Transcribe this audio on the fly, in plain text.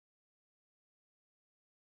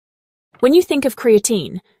When you think of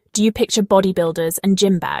creatine, do you picture bodybuilders and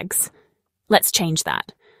gym bags? Let's change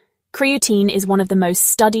that. Creatine is one of the most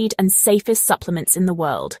studied and safest supplements in the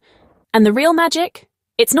world. And the real magic?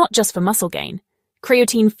 It's not just for muscle gain.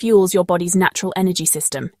 Creatine fuels your body's natural energy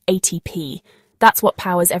system, ATP. That's what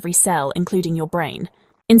powers every cell, including your brain.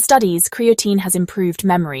 In studies, creatine has improved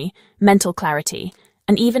memory, mental clarity,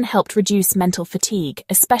 and even helped reduce mental fatigue,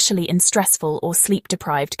 especially in stressful or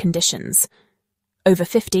sleep-deprived conditions. Over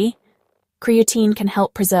 50, creatine can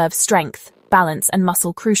help preserve strength, balance, and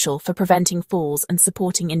muscle, crucial for preventing falls and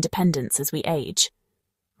supporting independence as we age.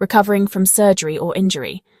 Recovering from surgery or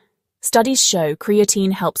injury. Studies show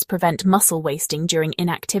creatine helps prevent muscle wasting during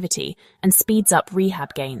inactivity and speeds up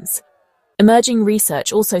rehab gains. Emerging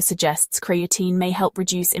research also suggests creatine may help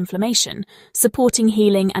reduce inflammation, supporting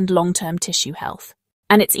healing and long-term tissue health.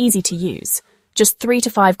 And it's easy to use. Just 3 to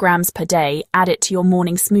 5 grams per day, add it to your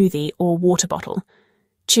morning smoothie or water bottle.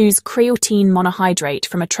 Choose creatine monohydrate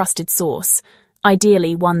from a trusted source,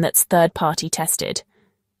 ideally one that's third-party tested.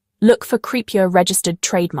 Look for Creapure registered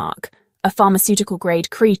trademark, a pharmaceutical-grade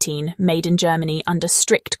creatine made in Germany under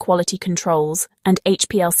strict quality controls and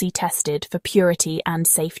HPLC tested for purity and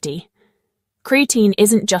safety. Creatine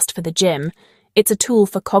isn't just for the gym, it's a tool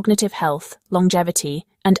for cognitive health, longevity,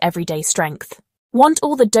 and everyday strength. Want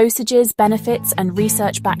all the dosages, benefits, and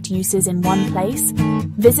research-backed uses in one place?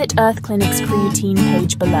 Visit Earth Clinic's creatine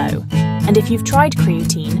page below. And if you've tried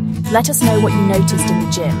creatine, let us know what you noticed in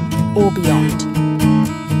the gym or beyond.